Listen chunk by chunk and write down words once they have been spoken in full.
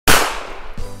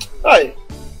Hey.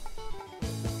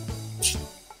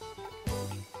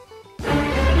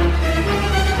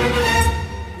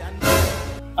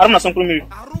 I don't know something me.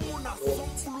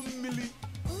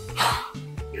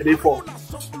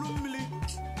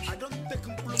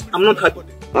 I'm not happy.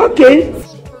 Okay.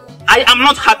 I am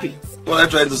not happy. What are you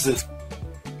trying to say?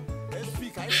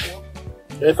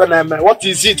 What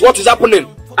is it? What is happening?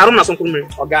 I don't know something me.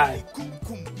 Oh, guy.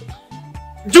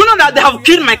 Do you know that they have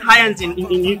killed my client in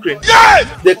Ukraine? Yes!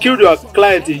 They killed your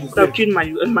client in Ukraine. They have killed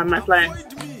my client.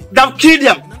 They have killed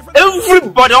them.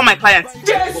 Everybody, all my clients.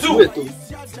 Yes!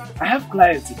 I have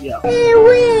clients here.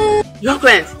 Your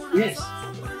clients? Yes.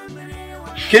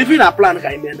 Can you not plan?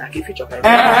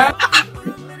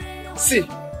 See,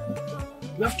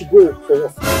 you have to go for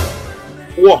war.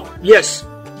 War? Yes.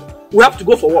 We have to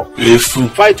go for war.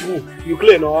 Fight who?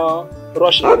 Ukraine or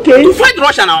Russia? Okay. To fight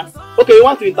Russia now. Okay, you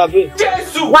want to intervene?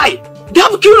 Jesus. Why? They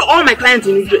have killed all my clients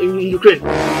in Ukraine.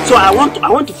 So I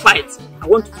want to fight. I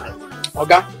want to fight.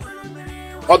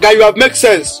 Okay, you have make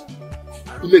sense.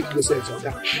 You make no sense,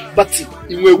 okay? But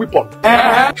you a weapon.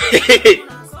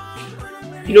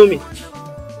 You know me.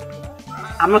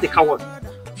 I'm not a coward.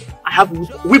 I have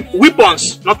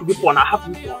weapons, not weapon. I have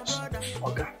weapons.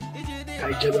 Okay.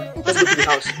 Let's go to the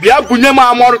house. Let's go to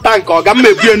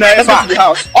the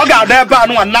house.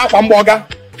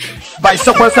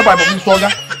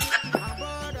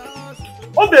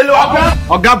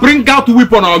 Oga, bring out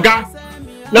weapon, Oga.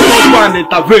 Let us go and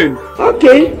intervene.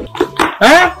 Okay.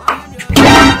 Eh?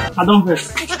 I don't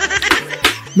rest.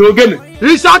 No again.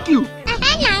 He shot you.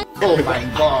 Oh my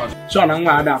God. John and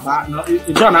Mada.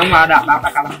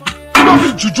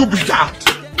 Juju be that.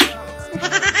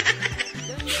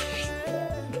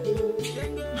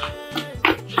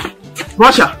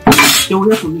 Russia, they will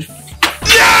hear from me.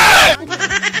 Yeah!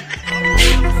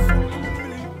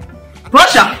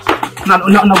 Russia,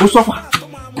 now go suffer.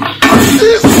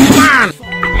 This man.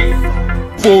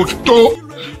 Photo.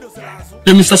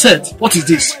 Hey, Mr. Seth, what is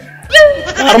this?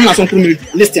 I don't know something.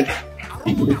 Listen.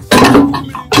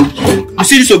 You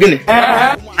see this Ogene?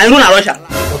 I know na Russia.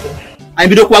 I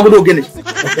be go Ogene.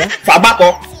 Okay. For back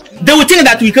they will think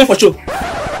that we came for show.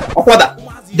 Okwada.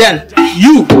 Then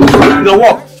you, your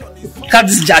work, cut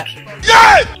this jack.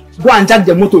 Yeah! Go and jack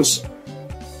the motors.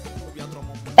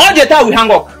 All the time we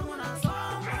hang up.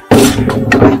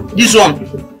 This one,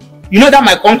 you know that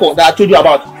my uncle that I told you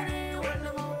about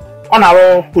on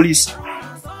our police.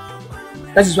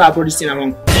 That is why I brought this thing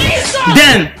along.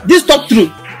 Then this talk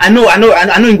through. I know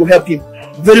it will help him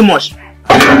very much.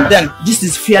 Then this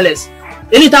is fearless.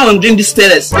 Anytime we drink this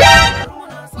fearless,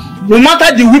 no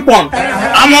matter the weapon,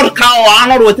 armored cow or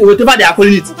armored whatever they are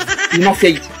calling it, you will not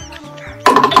fear it.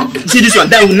 You see this one?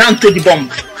 Then we now throw the bomb.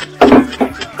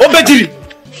 Obejiri.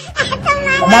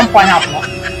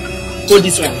 Hold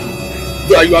this one.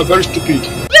 Yeah, you are very stupid.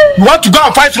 You want to go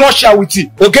and fight Russia with it?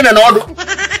 Again and all.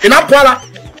 In Ampara,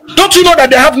 don't you know that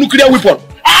they have nuclear weapon?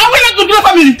 We are nuclear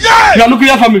family. Yeah! You are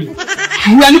nuclear family.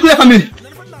 We are nuclear family.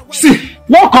 See,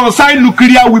 what concern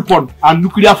nuclear weapon and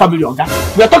nuclear family, Oga?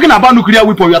 We are talking about nuclear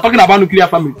weapon. We are talking about nuclear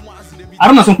family. I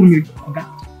don't know something, Oga.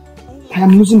 I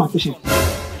am losing my patience.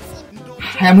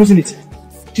 I am losing it.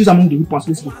 Choose among the weapons.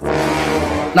 Let's go.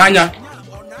 Nanya,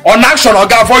 on action,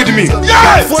 Oga, avoid me.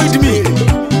 Yeah! Avoid me.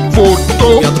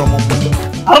 Photo.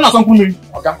 I don't know something,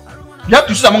 Oga. You have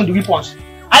to choose among the weapons.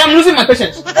 I am losing my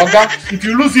patience. Oga, if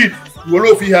you lose it, you will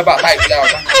not hear about life.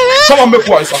 Someone make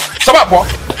voice. Someone.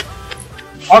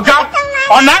 Oga,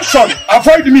 on action,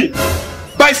 avoid me.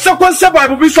 By sequence, I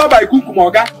will be so by Kukum,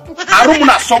 Oga. I don't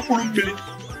want to suffer.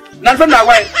 Nothing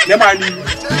away.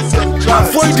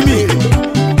 Avoid me.